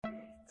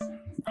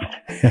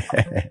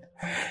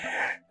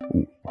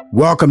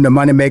Welcome to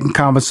Money Making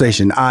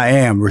Conversation. I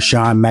am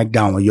Rashawn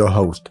McDonald, your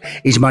host.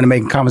 Each Money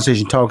Making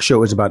Conversation talk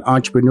show is about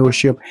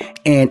entrepreneurship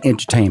and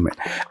entertainment.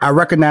 I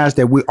recognize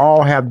that we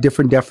all have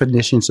different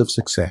definitions of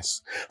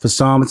success. For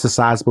some, it's a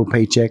sizable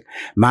paycheck.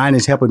 Mine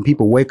is helping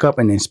people wake up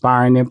and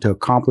inspiring them to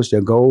accomplish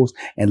their goals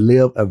and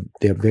live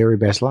their very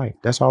best life.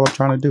 That's all I'm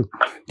trying to do.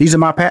 These are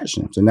my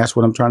passions, and that's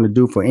what I'm trying to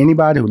do for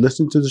anybody who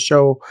listens to the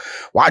show,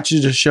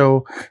 watches the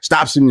show,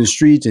 stops in the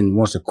streets and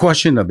wants a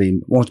question or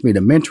wants me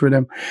to mentor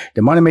them.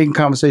 The Money Making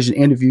Conversation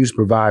interviews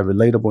provide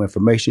relatable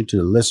information to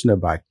the listener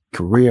about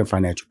career and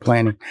financial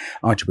planning,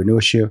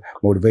 entrepreneurship,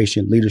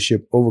 motivation,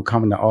 leadership,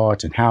 overcoming the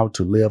odds, and how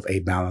to live a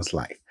balanced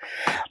life.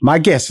 My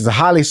guest is a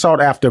highly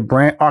sought after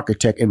brand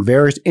architect in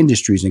various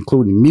industries,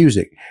 including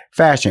music,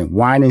 fashion,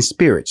 wine and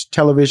spirits,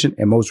 television,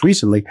 and most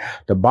recently,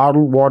 the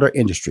bottled water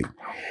industry.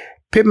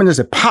 Pittman is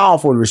a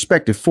powerful and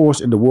respected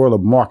force in the world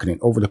of marketing.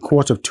 Over the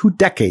course of 2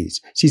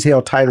 decades, she's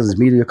held titles in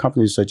media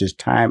companies such as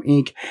Time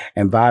Inc.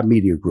 and Vibe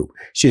Media Group.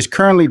 She is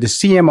currently the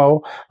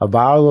CMO of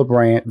Viola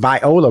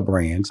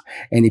Brands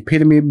and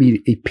Epitome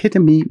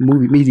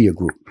Media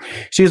Group.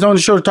 She is on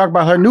the show to talk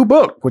about her new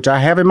book, which I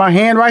have in my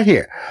hand right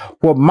here.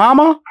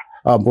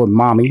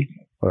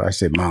 I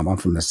said mom, I'm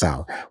from the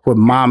South. What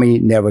Mommy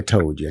Never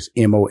Told You. It's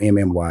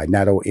MOMMY,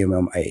 not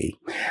OMMA.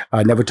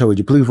 Never Told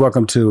You. Please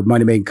welcome to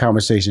Money Making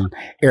Conversation,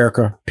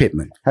 Ericka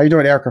Pittman. How you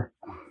doing, Ericka?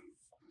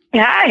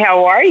 Hi,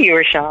 how are you,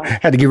 Rashawn?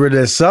 Had to get rid of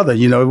that Southern.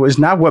 You know, it's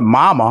not what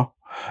Mama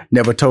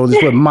never told us,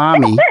 it's what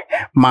Mommy.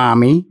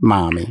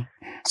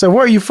 So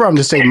where are you from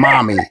to say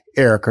Mommy,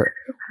 Ericka?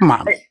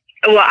 Mommy.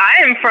 Well, I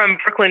am from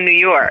Brooklyn, New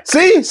York.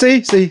 See.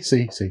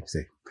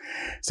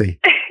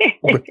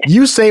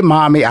 You say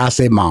mommy, I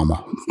say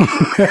mama.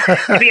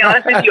 To be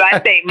honest with you,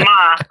 I say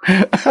ma.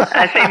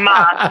 I say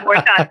ma more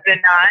times than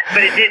not,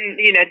 but it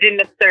didn't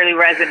necessarily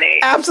resonate.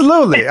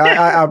 Absolutely.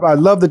 I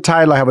love the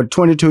title. I have a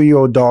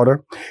 22-year-old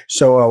daughter.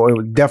 So it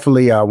was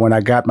definitely when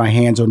I got my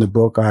hands on the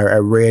book, I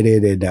read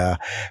it and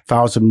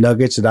found some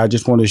nuggets that I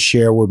just want to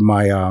share with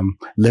my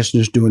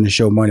listeners during the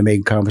show, Money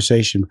Making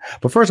Conversation.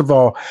 But first of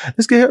all,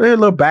 let's get a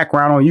little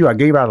background on you. I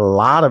gave out a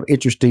lot of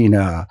interesting,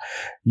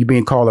 you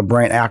being called a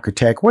brand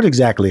architect. What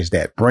exactly is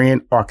that?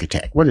 Brand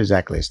architect. What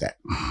exactly is that?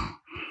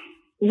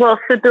 Well,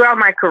 so throughout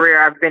my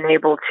career, I've been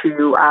able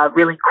to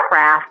really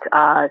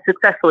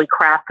successfully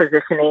craft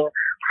positioning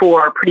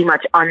for pretty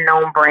much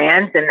unknown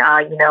brands. And,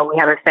 we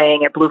have a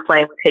saying at Blue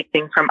Flame, we take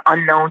things from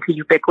unknown to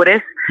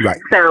ubiquitous. Right.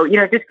 So,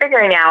 just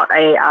figuring out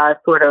a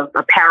sort of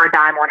a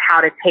paradigm on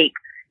how to take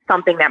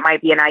something that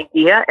might be an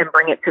idea and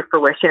bring it to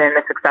fruition in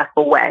a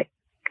successful way.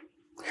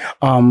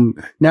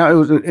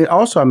 Now it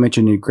also I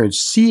mentioned you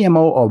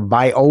CMO of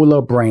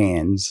Viola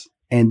Brands,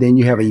 and then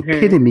you have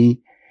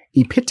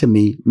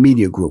Epitome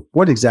Media Group.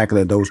 What exactly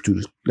are those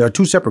two? There are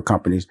two separate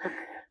companies.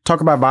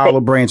 Talk about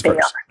Viola Brands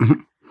first.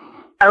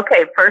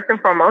 Okay, first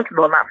and foremost,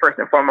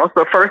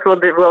 but first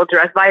we'll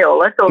address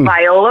Viola. So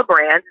Viola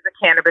Brands is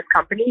a cannabis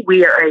company.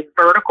 We are a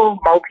vertical,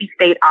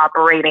 multi-state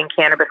operating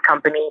cannabis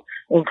company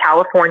in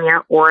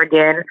California,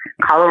 Oregon,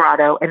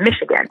 Colorado, and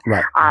Michigan.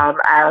 Right.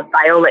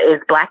 Viola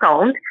is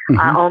Black-owned,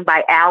 owned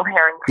by Al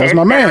Harrington. That's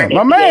my man,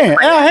 Al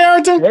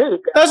Harrington.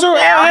 That's who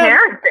Al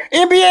Harrington.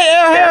 NBA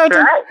Al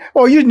Harrington. Right.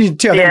 Oh, you need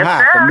to tell him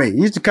hi for me.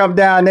 He used to come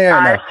down there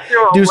and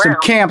do some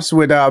camps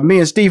with me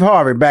and Steve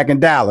Harvey back in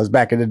Dallas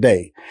back in the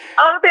day.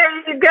 Oh, there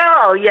you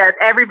go. Yes,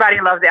 everybody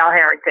loves Al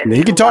Harrington.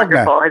 He can talk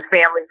now. His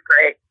family's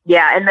great.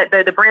 Yeah, and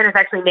the brand is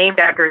actually named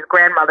after his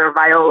grandmother,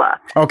 Viola.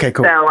 Okay,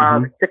 cool.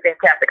 So it's a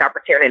fantastic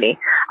opportunity.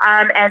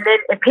 And then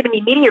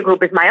Epitome Media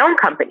Group is my own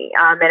company.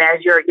 And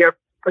as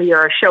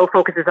your show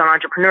focuses on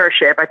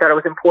entrepreneurship, I thought it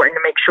was important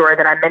to make sure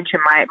that I mention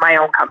my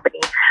own company,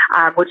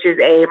 which is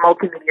a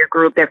multimedia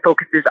group that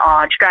focuses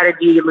on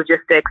strategy,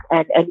 logistics,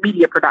 and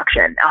media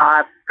production.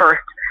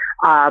 First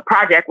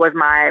project was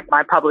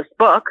my published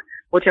book,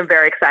 which I'm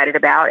very excited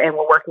about. And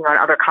we're working on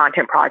other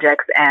content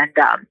projects and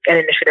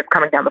initiatives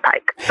coming down the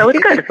pike. So it's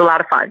good. It's a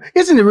lot of fun.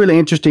 Isn't it really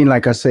interesting?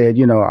 Like I said,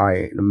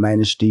 I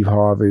managed Steve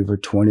Harvey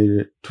from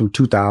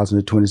 2000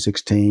 to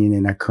 2016,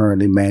 and I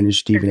currently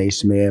manage Stephen A.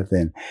 Smith.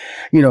 And,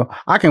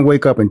 I can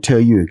wake up and tell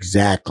you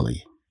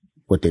exactly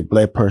what their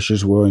blood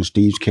pressures were in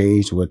Steve's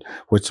case, what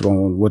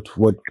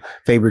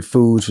favorite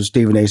foods for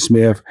Stephen A.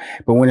 Smith.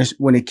 But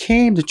when it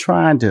came to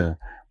trying to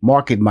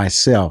market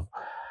myself,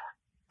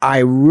 I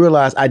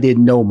realized I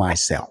didn't know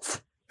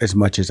myself as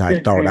much as I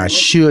thought I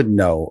should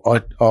know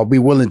or be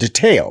willing to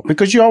tell,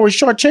 because you always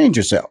shortchange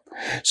yourself.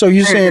 So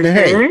you're saying that,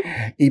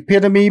 hey,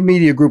 Epitome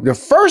Media Group, the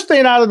first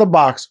thing out of the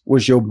box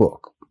was your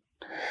book.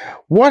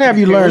 What have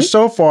you learned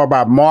so far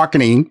about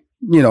marketing,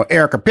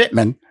 Ericka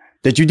Pittman,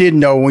 that you didn't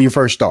know when you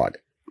first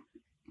started?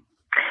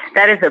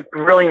 That is a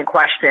brilliant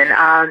question.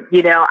 I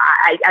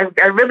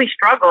really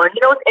struggle. And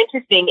what's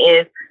interesting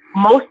is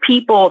most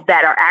people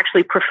that are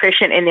actually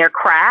proficient in their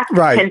craft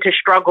tend to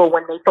struggle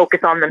when they focus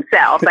on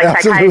themselves.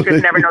 Like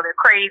psychiatrists never know they're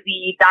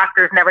crazy.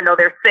 Doctors never know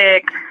they're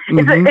sick.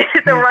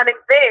 It's a running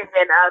thing.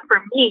 And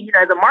for me,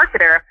 as a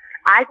marketer,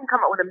 I can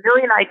come up with a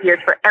million ideas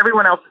for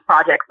everyone else's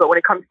projects. But when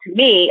it comes to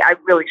me, I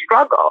really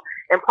struggle.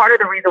 And part of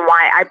the reason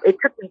why it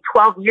took me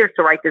 12 years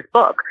to write this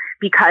book,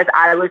 because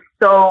I was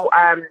so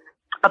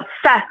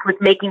obsessed with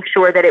making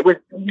sure that it was,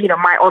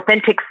 my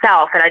authentic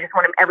self. And I just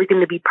wanted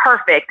everything to be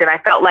perfect. And I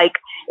felt like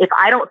if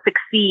I don't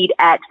succeed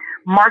at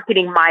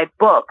marketing my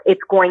book,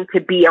 it's going to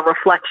be a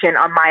reflection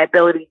on my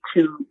ability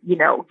to,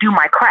 do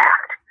my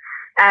craft.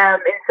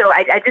 And so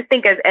I just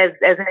think as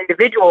an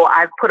individual,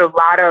 I've put a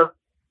lot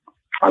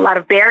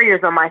of barriers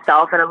on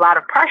myself and a lot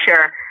of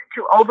pressure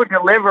to over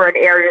deliver in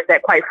areas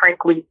that, quite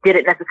frankly,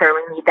 didn't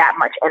necessarily need that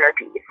much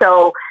energy.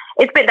 So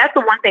that's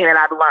the one thing that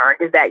I've learned,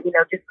 is that,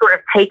 just sort of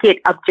take it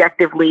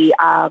objectively,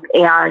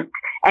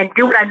 and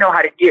do what I know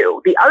how to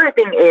do. The other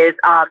thing is,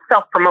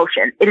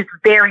 self-promotion. It is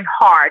very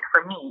hard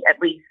for me, at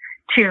least,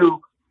 to,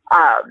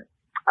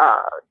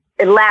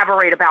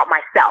 elaborate about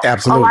myself.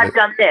 Absolutely. Oh, I've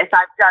done this,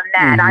 I've done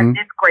that, I'm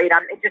this great.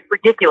 It's just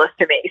ridiculous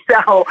to me.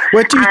 So,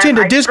 well, you tend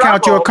to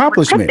discount your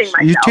accomplishments.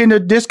 You tend to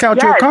discount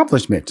your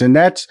accomplishments, and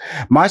that's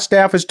my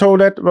staff is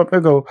told that.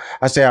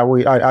 I say,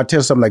 I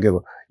tell something like,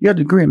 "You have a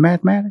degree in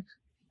mathematics.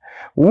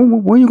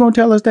 When are you going to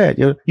tell us that?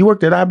 You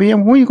worked at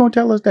IBM. When are you going to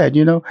tell us that?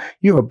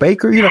 You're a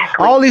baker.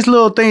 All these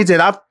little things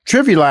that I've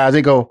trivialized.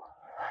 They go,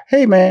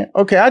 hey man,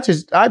 okay,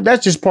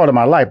 that's just part of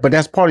my life, but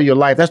that's part of your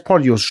life. That's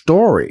part of your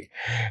story.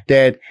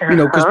 That,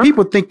 because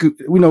people think,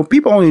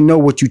 people only know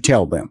what you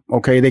tell them.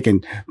 Okay. They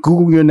can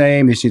Google your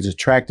name. They see this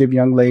attractive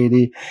young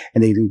lady,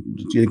 and they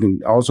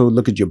can also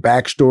look at your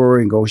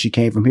backstory and go, she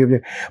came from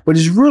here. But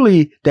it's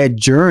really that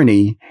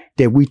journey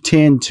that we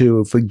tend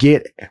to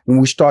forget when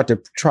we start to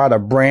try to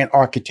brand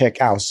architect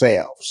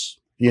ourselves.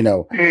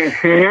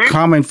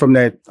 Coming from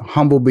that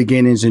humble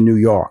beginnings in New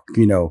York,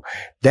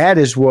 that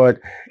is what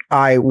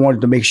I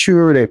wanted to make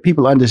sure that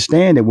people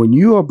understand, that when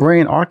you're a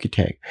brand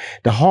architect,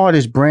 the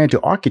hardest brand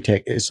to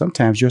architect is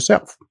sometimes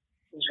yourself.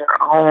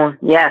 Your own,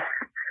 yes.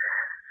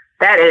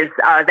 That is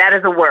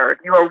a word.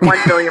 You are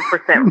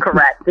 1,000,000%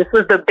 correct. This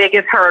was the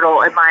biggest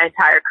hurdle in my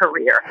entire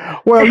career.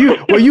 Well,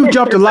 you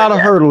jumped a lot of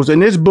hurdles in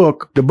this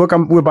book. The book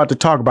we're about to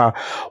talk about,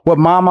 What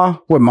Mommy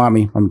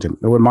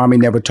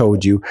Never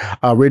Told You,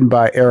 written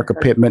by Ericka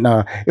Pittman.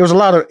 It was a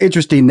lot of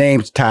interesting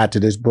names tied to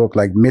this book,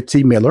 like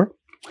Mitzi Miller.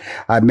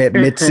 I met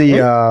Mitzi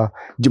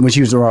when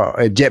she was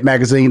at Jet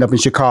Magazine up in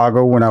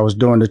Chicago, when I was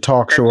doing the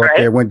talk show up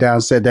there. Went down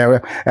and said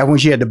that. And when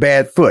she had the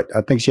bad foot,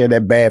 I think she had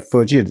that bad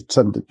foot. She had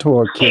something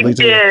tore Achilles.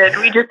 She did.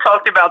 We just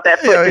talked about that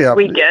foot this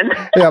weekend.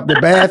 Yeah, the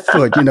bad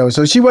foot.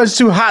 So she wasn't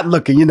too hot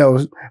looking.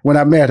 When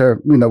I met her,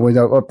 when I was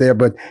up there.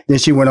 But then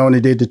she went on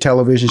and did the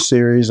television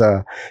series,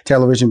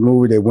 television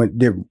movie that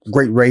did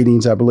great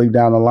ratings, I believe,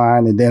 down the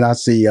line. And then I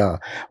see on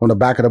the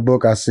back of the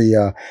book, I see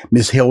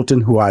Miss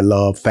Hilton, who I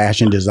love,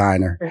 fashion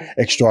designer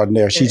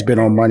extraordinaire. She's been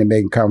on Money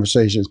Making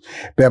Conversations.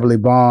 Beverly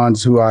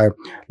Bonds, who I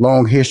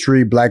long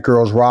history, Black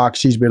Girls Rock.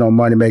 She's been on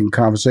Money Making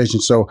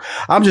Conversations. So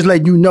I'm just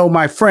letting you know,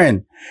 my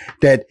friend,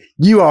 that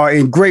you are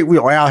in great with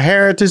Al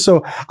Harrington.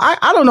 So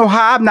I don't know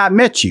how I've not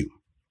met you.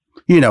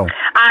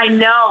 I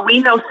know.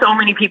 We know so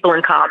many people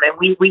in common.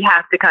 We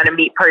have to kind of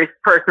meet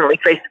personally,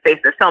 face to face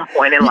at some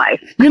point in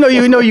life.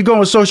 You go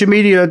on social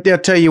media, they'll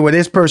tell you, well,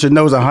 this person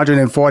knows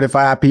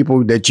 145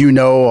 people that you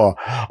know,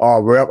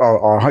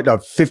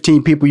 or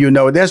 15 people you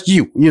know. That's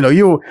you.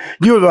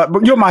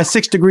 You're my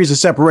 6 degrees of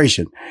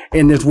separation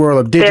in this world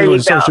of digital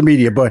and social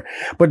media. But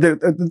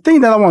the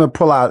thing that I want to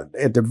pull out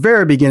at the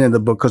very beginning of the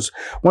book, because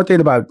one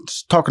thing about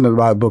talking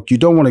about a book, you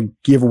don't want to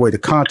give away the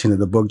content of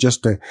the book,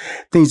 just the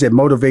things that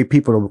motivate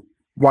people to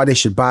why they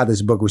should buy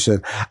this book, which says,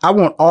 I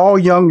want all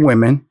young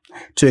women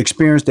to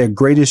experience their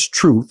greatest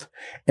truth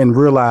and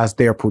realize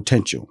their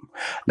potential.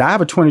 Now, I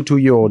have a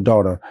 22-year-old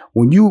daughter.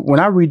 When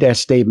I read that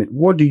statement,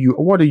 what are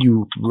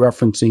you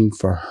referencing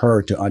for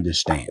her to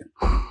understand?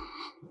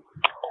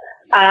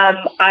 I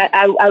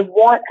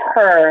want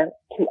her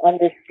to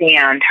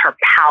understand her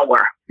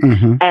power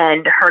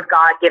and her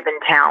God-given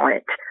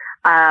talent.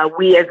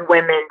 We as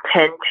women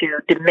tend to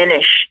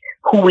diminish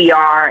who we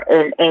are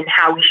and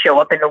how we show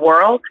up in the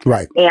world.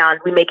 Right.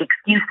 And we make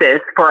excuses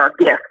for our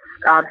gifts,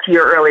 to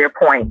your earlier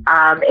point.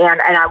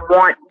 And I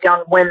want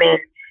young women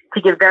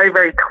to get very,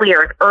 very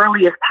clear as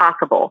early as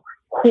possible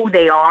who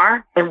they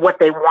are and what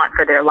they want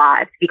for their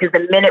lives. Because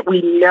the minute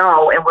we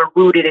know and we're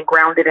rooted and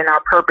grounded in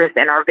our purpose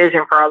and our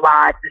vision for our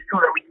lives, the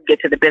sooner we can get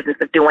to the business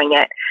of doing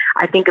it.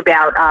 I think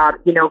about,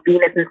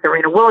 Venus and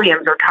Serena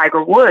Williams or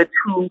Tiger Woods,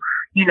 who,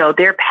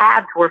 their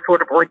paths were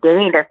sort of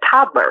ordained as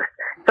toddlers.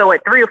 So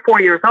at 3 or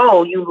 4 years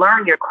old, you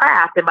learn your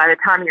craft, and by the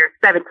time you're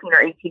 17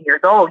 or 18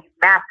 years old, you've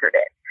mastered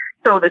it.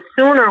 So the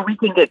sooner we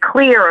can get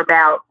clear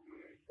about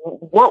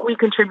what we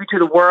contribute to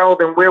the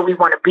world and where we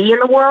want to be in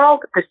the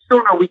world, the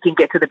sooner we can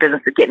get to the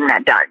business of getting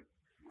that done.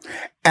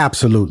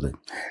 Absolutely.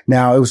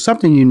 Now, it was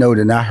something you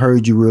noted, and I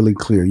heard you really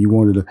clear.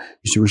 You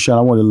said, Rashawn,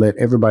 I want to let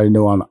everybody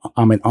know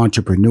I'm an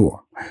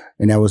entrepreneur.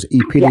 And that was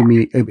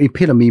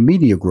Epitome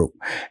Media Group.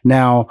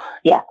 Now,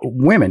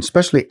 women,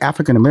 especially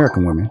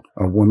African-American women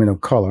or women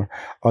of color,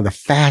 are the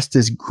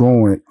fastest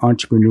growing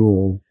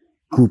entrepreneurial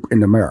group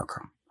in America.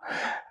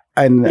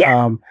 And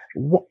I'm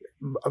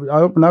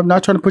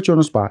not trying to put you on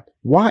the spot.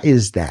 Why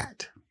is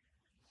that?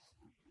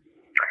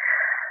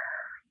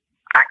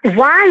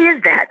 Why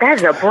is that?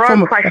 That's a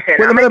broad question.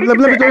 Well, let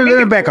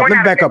me back up.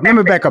 Let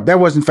me back up. That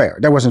wasn't fair.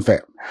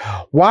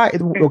 Why?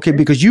 Okay,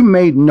 because you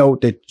made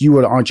note that you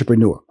were an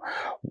entrepreneur.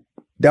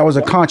 That was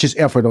a conscious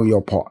effort on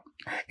your part.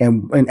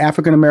 And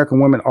African American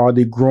women are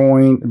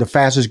the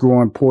fastest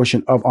growing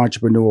portion of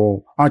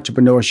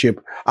entrepreneurship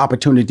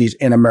opportunities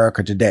in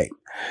America today.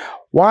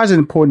 Why is it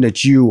important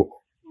that you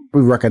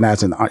be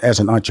recognized as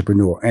an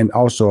entrepreneur and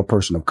also a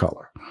person of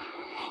color?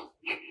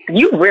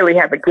 You really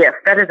have a gift.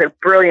 That is a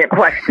brilliant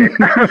question.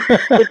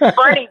 It's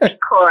funny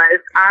because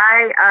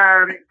I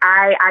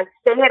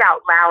say it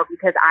out loud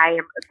because I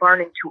am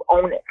learning to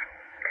own it.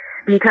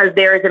 Because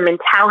there is a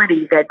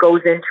mentality that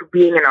goes into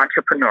being an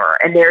entrepreneur,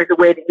 and there's a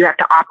way that you have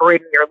to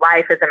operate in your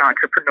life as an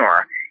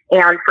entrepreneur.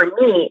 And for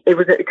me,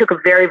 it took a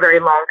very, very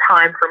long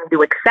time for me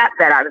to accept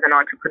that I was an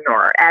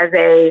entrepreneur. As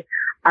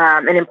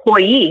an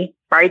employee,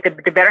 right,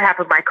 the better half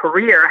of my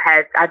career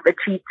I've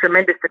achieved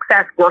tremendous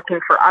success working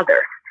for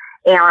others.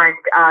 And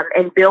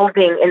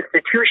building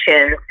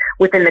institutions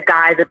within the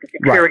guise of the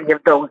security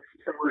of those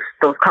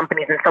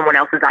companies and someone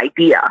else's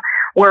idea.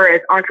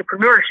 Whereas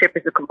entrepreneurship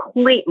is a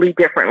completely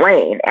different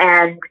lane.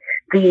 And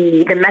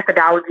the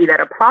methodology that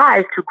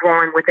applies to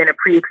growing within a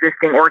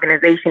pre-existing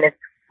organization is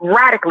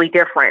radically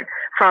different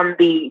from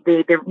the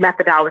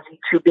methodology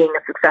to being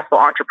a successful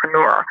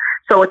entrepreneur.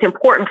 So it's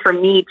important for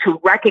me to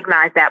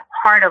recognize that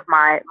part of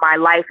my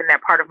life and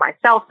that part of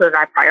myself so that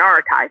I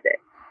prioritize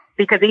it.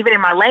 Because even in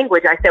my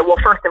language, I said, well,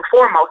 first and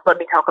foremost, let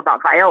me talk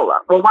about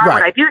Viola. Well, why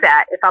would I do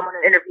that if I'm going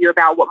to interview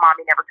about what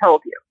mommy never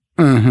told you?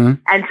 Mm-hmm.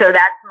 And so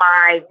that's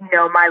my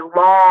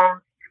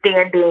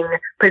long-standing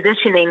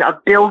positioning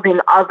of building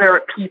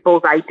other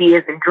people's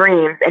ideas and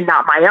dreams and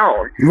not my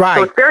own. Right.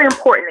 So it's very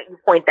important that you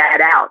point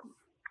that out.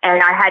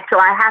 And I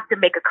have to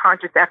make a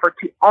conscious effort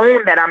to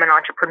own that I'm an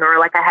entrepreneur,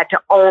 like I had to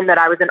own that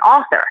I was an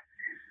author.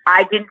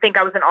 I didn't think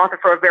I was an author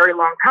for a very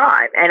long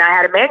time, and I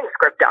had a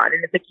manuscript done.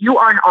 And it's like, you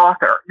are an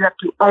author. You have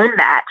to own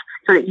that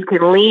so that you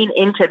can lean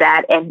into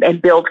that and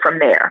build from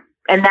there.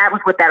 And that was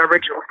what that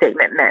original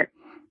statement meant.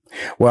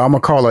 Well, I'm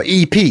going to call her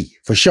EP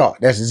for short.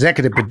 That's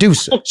executive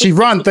producer. She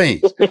run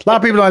things. A lot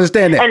of people don't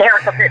understand that. And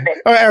Ericka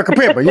Pittman. Ericka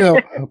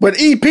Pittman, But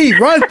EP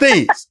run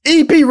things.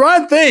 EP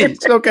run things.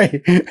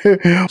 Okay.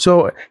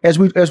 So as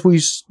we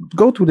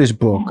go through this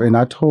book, and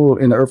I told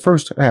in the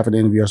first half of the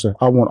interview, I said,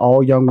 I want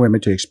all young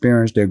women to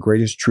experience their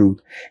greatest truth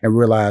and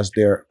realize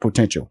their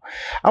potential.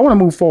 I want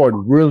to move forward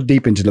real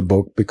deep into the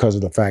book because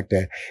of the fact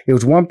that it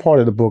was one part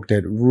of the book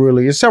that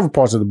it's several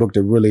parts of the book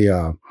that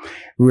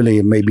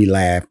really made me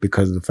laugh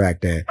because of the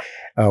fact that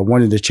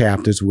one of the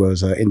chapters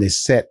was in the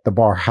Set the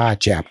Bar High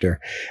chapter.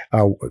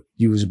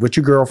 You was with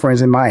your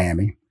girlfriends in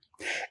Miami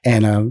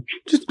and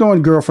just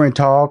doing girlfriend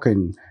talk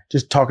and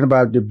just talking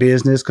about the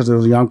business because there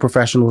was young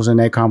professionals in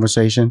that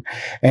conversation.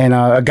 And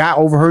a guy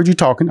overheard you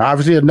talking,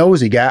 obviously a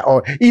nosy guy,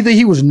 or either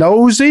he was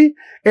nosy,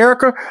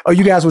 Ericka, or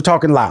you guys were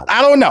talking loud.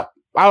 I don't know.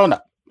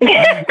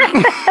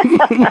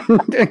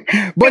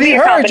 But he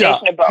heard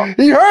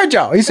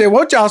y'all. He said,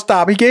 "Won't y'all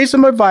stop?" He gave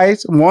some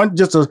advice. One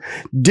just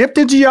dipped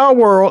into y'all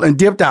world and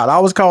dipped out. I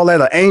always call that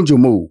an angel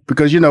move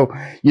because you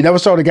never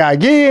saw the guy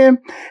again.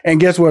 And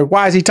guess what?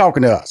 Why is he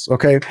talking to us?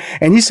 Okay.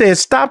 And he said,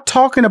 "Stop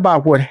talking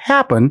about what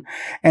happened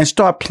and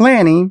start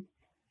planning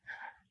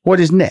what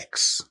is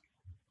next."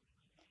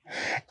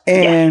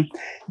 And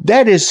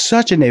that is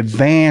such an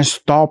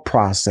advanced thought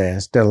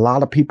process that a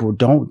lot of people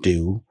don't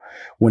do.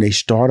 When they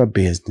start a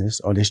business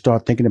or they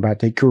start thinking about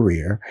their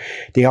career,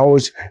 they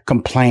always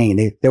complain.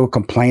 They will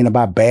complain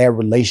about bad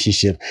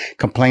relationships,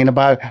 complain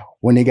about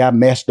when they got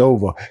messed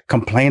over,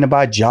 complain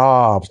about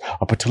jobs,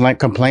 or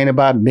complain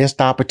about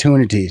missed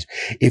opportunities.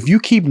 If you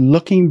keep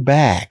looking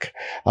back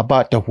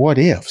about the what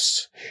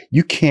ifs,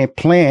 you can't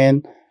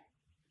plan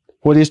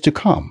what is to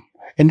come.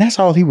 And that's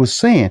all he was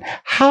saying.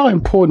 How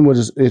important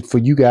was it for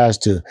you guys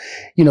to,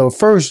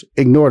 first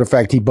ignore the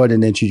fact he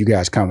butted into you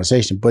guys'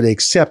 conversation, but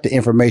accept the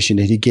information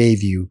that he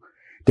gave you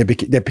that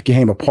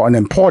became an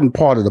important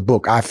part of the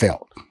book, I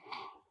felt.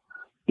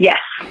 Yes,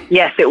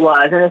 it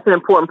was. And it's an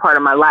important part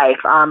of my life.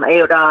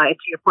 To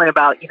your point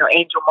about,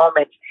 angel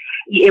moments,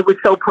 it was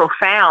so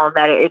profound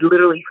that it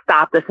literally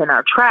stopped us in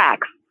our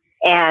tracks.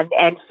 And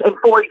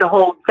forged a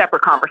whole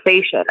separate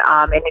conversation.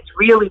 And it's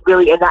really,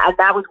 and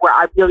that was where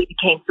I really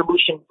became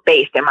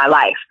solutions-based in my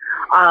life.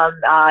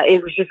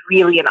 It was just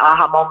really an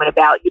aha moment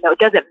about, it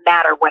doesn't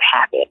matter what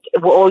happened.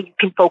 All you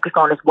can focus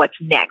on is what's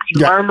next.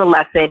 You learn the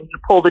lesson, you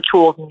pull the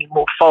tools, and you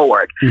move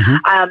forward.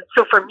 Mm-hmm.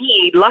 So for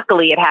me,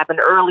 luckily, it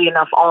happened early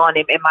enough on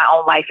in my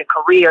own life and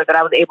career that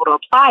I was able to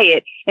apply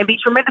it and be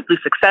tremendously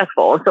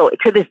successful. And so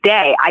to this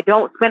day, I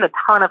don't spend a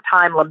ton of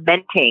time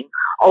lamenting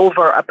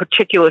over a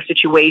particular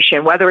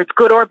situation, whether it's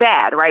good or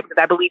bad, right?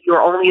 Because I believe you're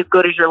only as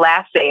good as your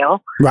last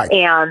sale. Right.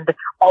 And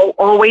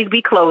always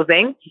be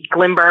closing.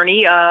 Glenn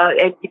Burney,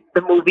 in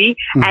the movie.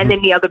 Mm-hmm. And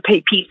then the other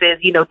piece is,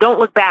 don't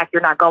look back.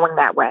 You're not going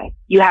that way.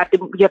 You have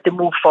to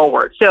move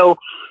forward. So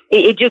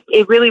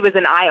it really was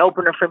an eye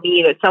opener for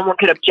me that someone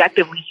could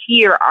objectively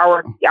hear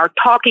our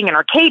talking and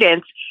our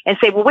cadence and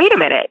say, well, wait a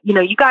minute.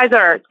 You guys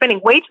are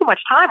spending way too much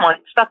time on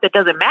stuff that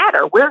doesn't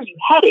matter. Where are you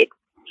headed?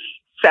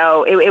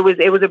 So it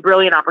was a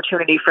brilliant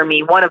opportunity for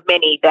me, one of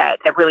many that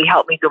really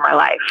helped me through my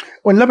life.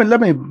 Well, let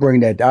me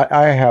bring that.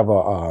 I have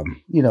a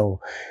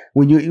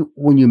when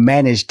you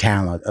manage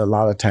talent, a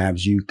lot of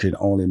times you can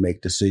only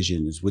make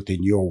decisions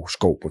within your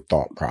scope of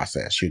thought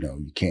process. You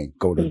can't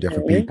go to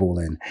different people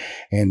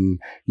and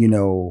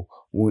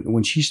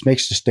when she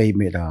makes the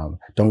statement,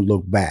 "Don't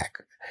look back."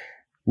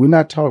 We're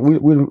not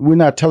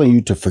telling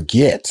you to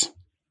forget.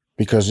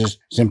 Because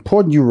it's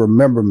important you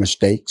remember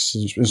mistakes.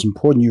 It's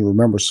important you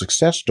remember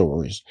success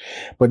stories,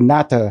 but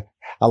not to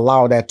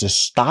allow that to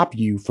stop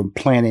you from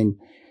planning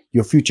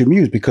your future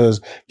moves, because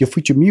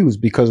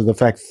of the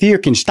fact fear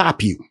can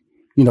stop you.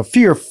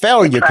 Fear of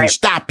failure can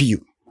stop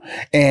you.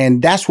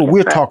 And that's what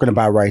we're talking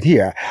about right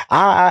here.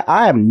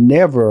 I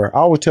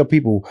always tell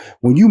people,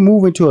 when you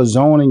move into a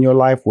zone in your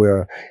life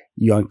where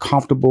you're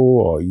uncomfortable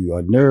or you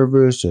are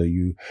nervous or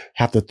you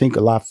have to think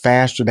a lot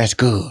faster, that's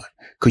good.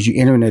 Because you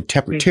enter in a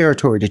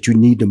territory that you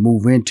need to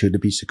move into to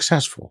be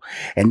successful.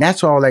 And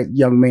that's all that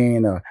young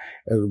man, I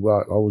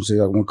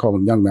won't call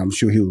him young man, I'm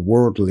sure he was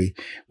worldly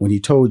when he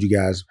told you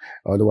guys,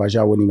 otherwise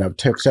y'all wouldn't even have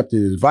accepted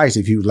his advice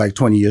if he was like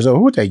 20 years old.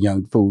 Who's that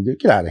young fool?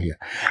 Get out of here.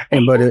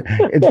 But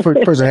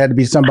the person had to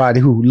be somebody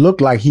who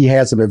looked like he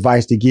had some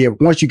advice to give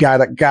once you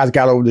guys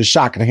got over the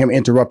shock of him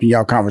interrupting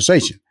y'all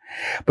conversation.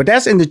 But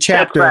that's in the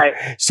chapter,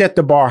 Set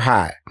the Bar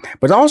High.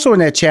 But also in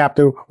that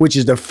chapter, which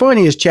is the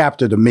funniest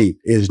chapter to me,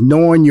 is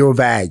Knowing Your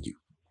Value.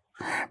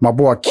 My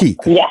boy Keith,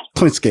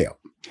 Clintscale.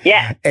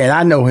 Yeah. And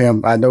I know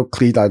him. I know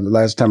Keith.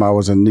 Last time I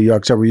was in New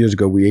York several years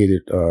ago, we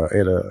ate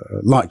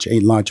lunch,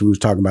 and we was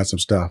talking about some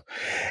stuff.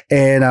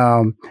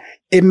 And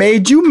it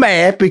made you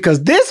mad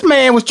because this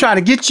man was trying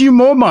to get you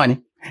more money.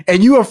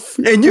 And you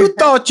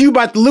thought you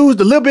about to lose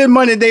the little bit of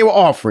money they were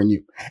offering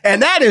you.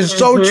 And that is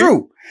so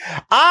true.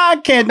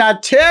 I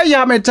cannot tell you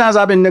how many times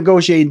I've been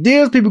negotiating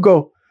deals. People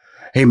go,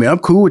 "Hey man, I'm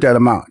cool with that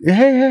amount."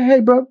 Hey,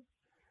 bro.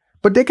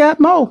 But they got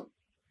more.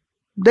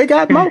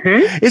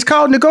 It's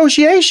called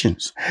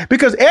negotiations,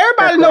 because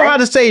everybody know how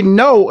to say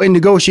no in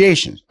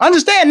negotiations.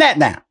 Understand that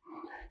now.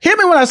 Hear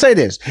me when I say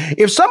this.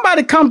 If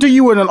somebody come to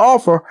you with an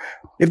offer,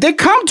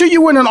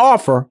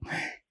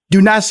 do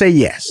not say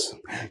yes.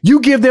 You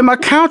give them a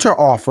counter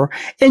offer,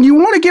 and you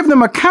want to give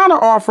them a counter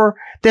offer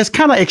that's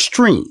kind of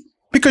extreme.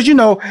 Because,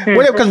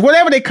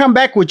 whatever they come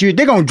back with you,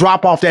 they're going to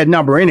drop off that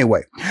number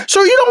anyway.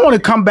 So you don't want to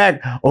come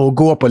back,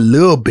 go up a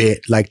little bit,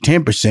 like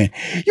 10%.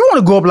 You want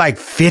to go up like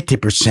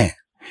 50%.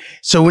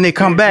 So when they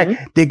come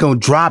back, they're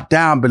going to drop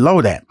down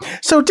below that.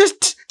 So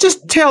just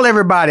tell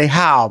everybody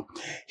how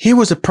he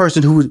was a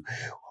person who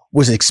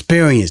was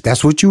experienced.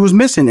 That's what you was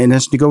missing in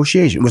this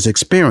negotiation, was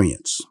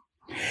experience.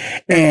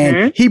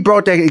 And he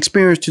brought that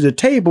experience to the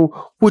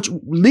table, which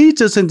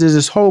leads us into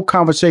this whole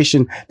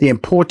conversation, the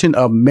importance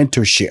of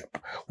mentorship,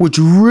 which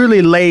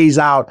really lays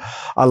out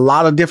a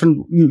lot of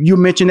different, you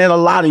mentioned that a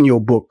lot in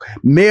your book,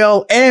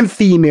 male and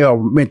female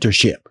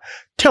mentorship.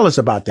 Tell us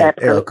about that,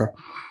 Ericka.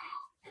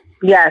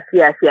 Yes.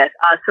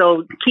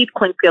 So Keith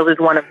Clinkfield is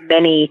one of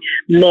many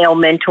male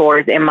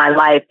mentors in my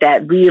life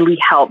that really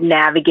helped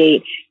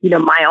navigate,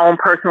 my own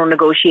personal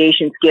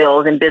negotiation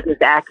skills and business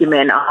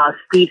acumen.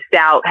 Steve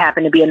Stout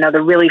happened to be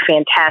another really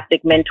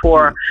fantastic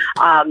mentor.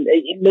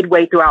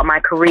 Midway throughout my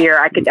career,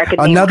 I could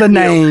another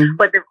name,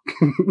 but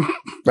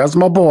that's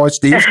my boy,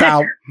 Steve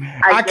Stout.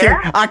 I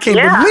can't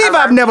believe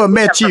I've never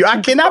met you.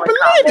 I cannot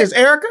believe this,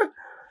 Ericka.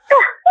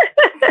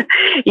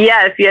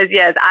 Yes.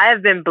 I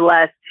have been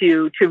blessed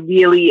to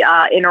really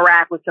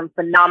interact with some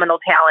phenomenal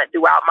talent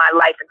throughout my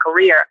life and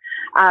career.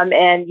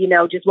 And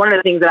just one of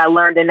the things that I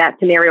learned in that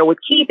scenario with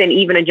Keith, and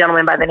even a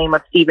gentleman by the name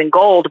of Stephen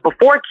Gold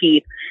before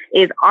Keith,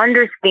 is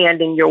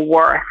understanding your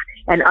worth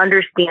and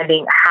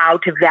understanding how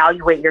to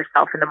evaluate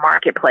yourself in the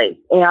marketplace.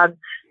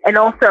 And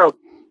also,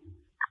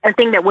 a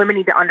thing that women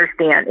need to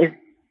understand is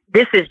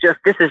this is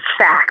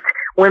fact.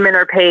 Women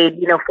are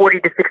paid, 40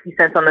 to 60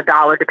 cents on the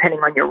dollar, depending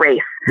on your race.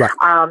 Right.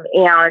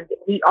 And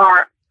we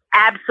are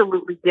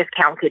absolutely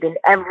discounted in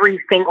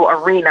every single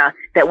arena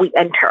that we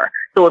enter.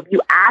 So if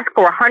you ask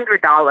for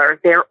 $100,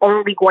 they're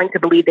only going to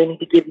believe they need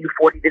to give you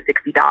 $40 to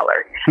 $60.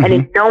 And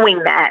in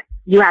knowing that,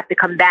 you have to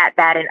combat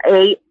that in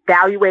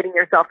evaluating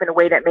yourself in a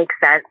way that makes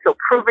sense. So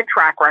proven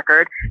track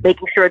record,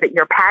 making sure that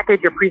your package,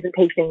 your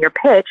presentation, your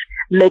pitch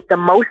make the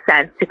most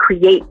sense to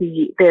create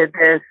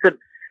the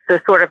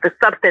sort of the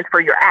substance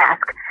for your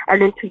ask.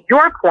 And then to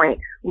your point,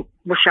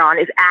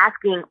 Rashawn, is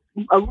asking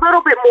a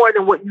little bit more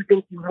than what you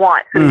think you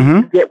want so that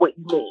you can get what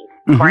you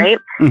need, right?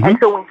 And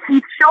so when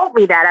Keith showed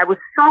me that,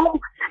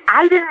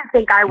 I didn't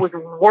think I was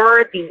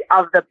worthy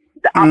of the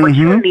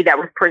opportunity that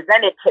was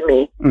presented to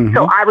me.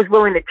 So I was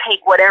willing to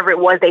take whatever it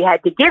was they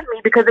had to give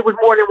me because it was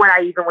more than what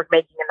I even was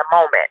making in the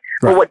moment.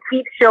 Right. But what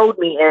Keith showed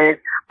me is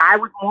I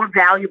was more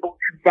valuable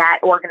to that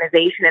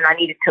organization, and I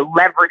needed to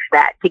leverage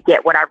that to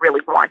get what I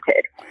really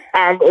wanted.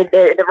 And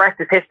the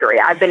rest is history.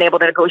 I've been able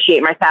to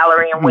negotiate my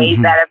salary in ways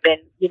that have been,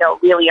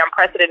 really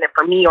unprecedented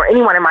for me or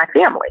anyone in my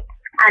family.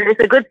 And it's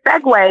a good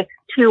segue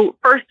to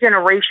first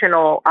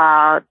generational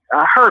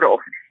hurdles.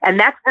 And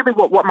that's really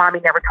what Mommy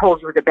Never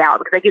Told You was about.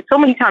 Because I get so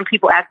many times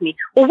people ask me,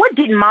 well, what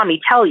didn't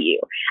Mommy tell you?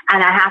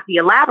 And I have to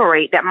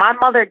elaborate that my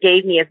mother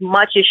gave me as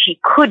much as she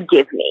could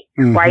give me,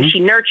 right? She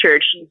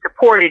nurtured, she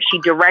supported, she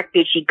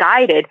directed, she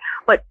guided,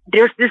 but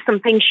there's just some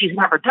things she's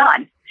never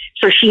done.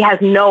 So she has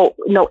no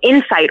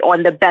insight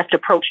on the best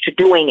approach to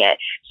doing it.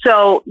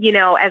 So, you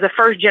know, as a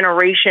first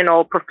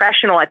generational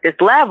professional at this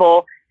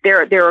level,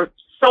 there are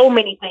so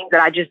many things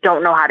that I just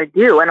don't know how to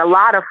do, and a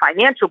lot of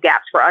financial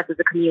gaps for us as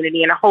a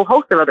community and a whole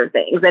host of other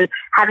things. And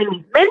having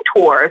these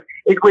mentors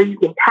is where you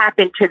can tap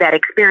into that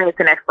experience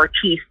and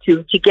expertise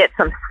to get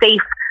some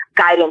safe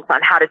guidance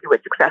on how to do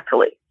it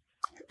successfully.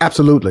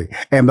 Absolutely.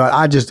 And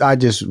I just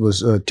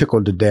was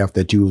tickled to death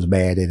that you was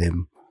mad at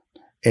him.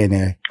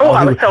 And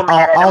I was so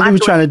mad at him. All he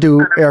was trying to do,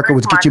 Ericka,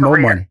 was get you more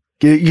money.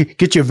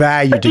 Get your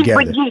value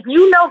together. But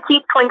you know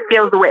Keith Clink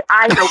feels the way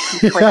I know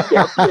Keith Clink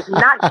feels. He's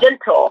not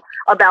gentle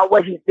about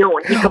what he's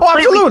doing. He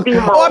completely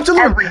steamrolls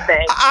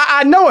everything.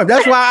 I know him.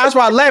 That's why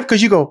I laughed,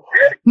 because you go,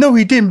 no,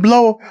 he didn't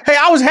blow. Hey,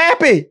 I was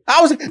happy.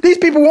 These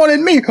people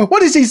wanted me.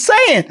 What is he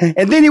saying?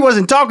 And then he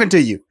wasn't talking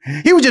to you.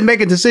 He was just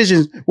making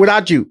decisions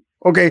without you.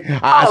 Okay.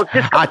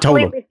 I told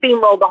him. Completely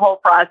steamrolled the whole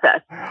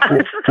process.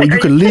 Well, you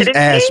could at least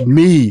ask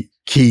me,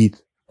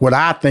 Keith, what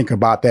I think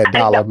about that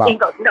dollar amount. He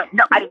goes, no,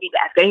 I didn't need to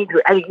ask.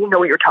 I didn't know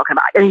what you were talking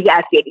about. I didn't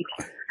ask you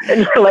anything.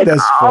 And you're like,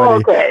 that's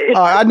funny. Okay.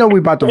 I know we're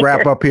about to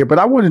wrap up here, but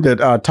I wanted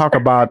to talk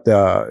about,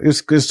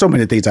 there's so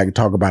many things I can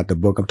talk about the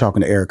book. I'm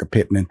talking to Ericka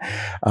Pittman,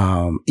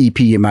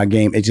 EP in my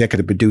game,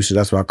 executive producer.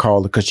 That's what I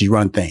call her, because she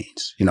run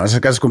things. You know,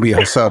 that's going to be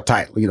her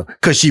subtitle, you know,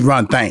 because she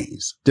run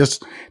things.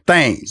 Just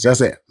things.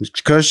 That's it.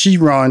 Because she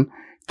run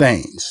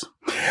things.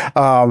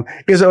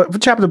 Is a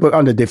chapter book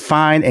under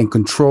Define and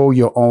Control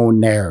Your Own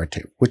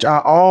Narrative, which I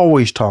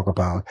always talk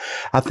about.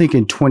 I think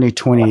in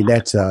 2020,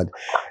 that's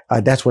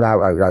what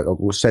I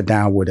sat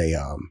down with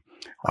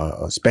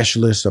a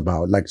specialist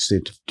about, like I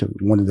said,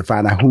 wanted to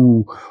find out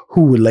who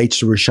relates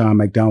to Rushion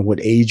McDonald, what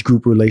age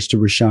group relates to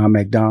Rushion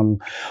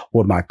McDonald,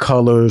 what my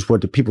colors, what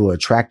the people are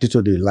attracted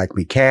to. Do they like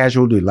me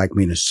casual? Do they like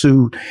me in a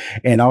suit?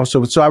 And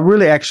also, so I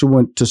really actually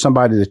went to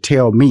somebody to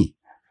tell me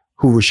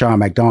who Rushion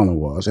McDonald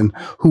was and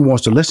who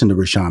wants to listen to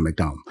Rushion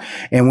McDonald.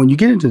 And when you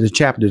get into the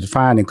chapter,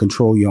 Define and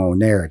Control Your Own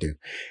Narrative,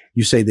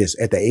 you say this: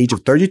 at the age of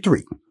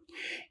 33,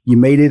 you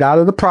made it out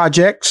of the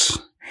projects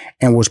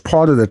and was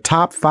part of the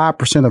top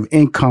 5% of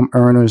income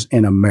earners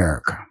in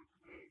America.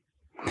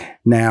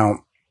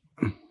 Now,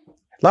 a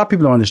lot of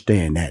people don't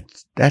understand that.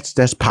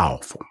 That's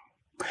powerful.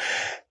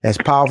 That's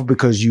powerful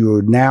because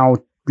you're now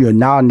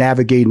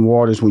navigating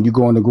waters. When you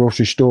go in the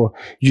grocery store,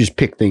 you just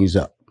pick things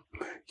up.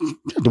 You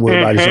don't have to worry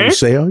about it's on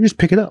sale. You just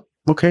pick it up.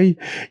 Okay.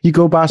 You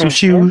go buy some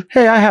shoes.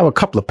 Hey, I have a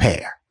couple of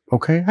pair.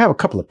 Okay. I have a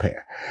couple of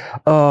pair.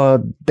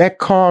 That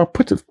car,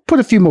 put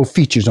a few more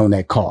features on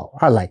that car.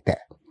 I like that.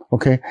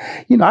 Okay.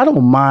 You know, I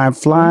don't mind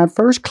flying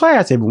first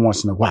class every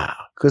once in a while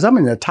because I'm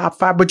in the top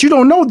 5, but you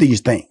don't know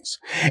these things.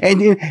 And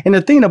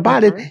the thing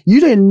about it, you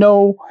didn't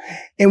know.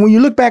 And when you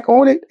look back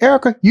on it,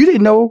 Ericka, you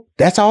didn't know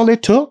that's all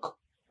it took.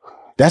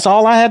 That's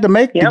all I had to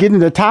make to get into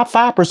the top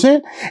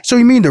 5%. So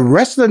you mean the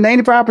rest of the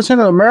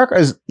 95% of America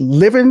is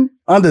living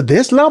under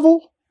this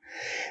level?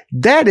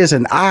 That is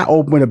an eye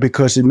opener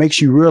because it makes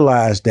you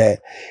realize that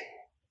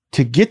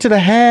to get to the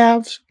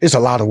haves, it's a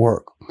lot of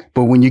work.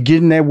 But when you get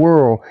in that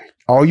world,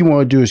 all you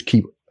want to do is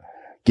keep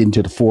getting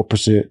to the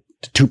 4%,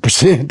 to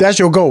 2%. That's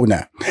your goal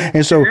now.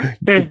 And so,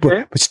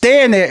 but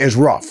staying there is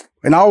rough.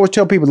 And I always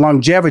tell people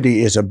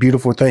longevity is a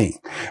beautiful thing,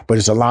 but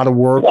it's a lot of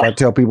work. I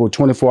tell people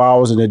 24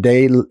 hours in a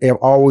day,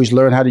 always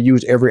learn how to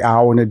use every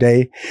hour in a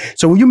day.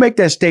 So when you make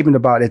that statement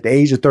about at the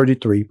age of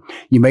 33,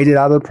 you made it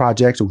out of the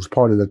projects. It was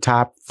part of the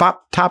top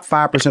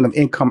 5% of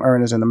income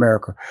earners in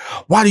America.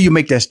 Why do you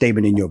make that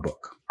statement in your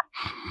book?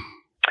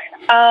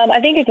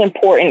 I think it's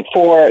important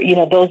for,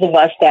 those of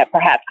us that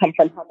perhaps come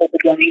from humble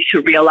beginnings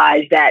to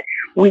realize that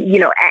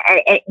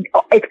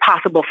it's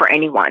possible for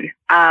anyone.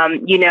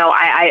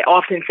 I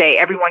often say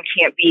everyone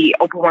can't be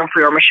Oprah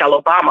Winfrey or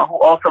Michelle Obama, who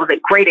also is a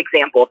great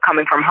example of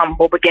coming from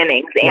humble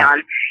beginnings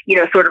and,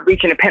 sort of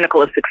reaching a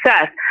pinnacle of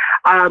success.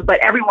 But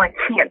everyone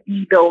can't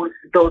be those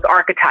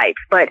archetypes.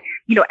 But,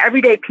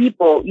 everyday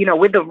people,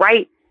 with the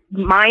right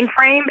mind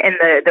frame and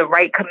the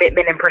right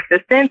commitment and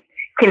persistence,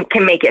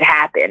 can make it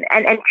happen.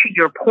 And to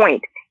your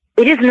point,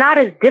 it is not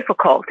as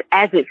difficult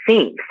as it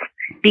seems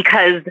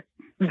because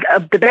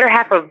the better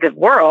half of the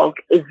world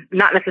is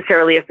not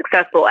necessarily as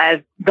successful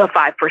as the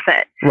 5%.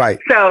 Right.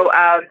 So,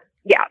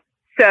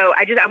 So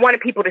I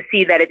wanted people to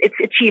see that it's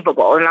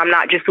achievable, and I'm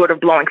not just sort of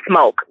blowing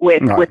smoke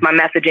with my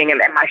messaging and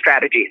my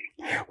strategies.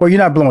 Well, you're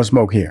not blowing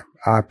smoke here.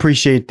 I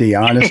appreciate the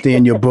honesty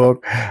in your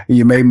book.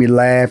 You made me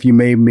laugh. You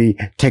made me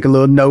take a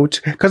little note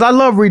because I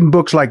love reading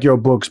books like your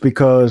books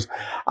because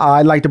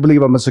I like to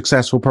believe I'm a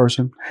successful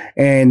person.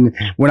 And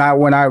when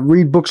I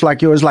read books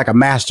like yours, it's like a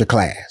master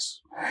class.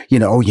 She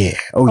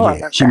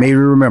made me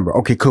remember.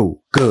 Okay,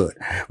 cool, good.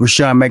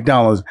 Rushion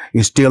McDonald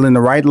is still in the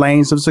right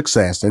lanes of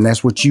success, and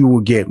that's what you will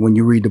get when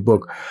you read the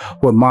book,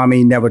 What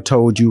Mommy Never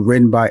Told You,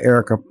 written by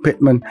Ericka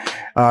Pittman.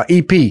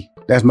 EP,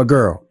 That's my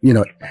girl,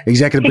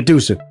 executive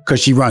producer, because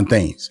she run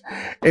things.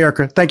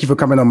 Ericka, thank you for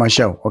coming on my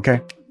show,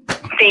 okay?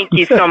 Thank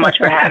you so much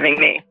for having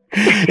me.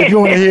 If you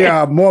want to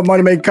hear more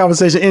Money Making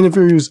Conversation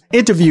interviews,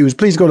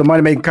 please go to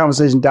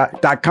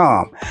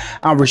moneymakingconversation.com.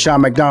 I'm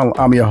Rushion McDonald.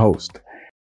 I'm your host.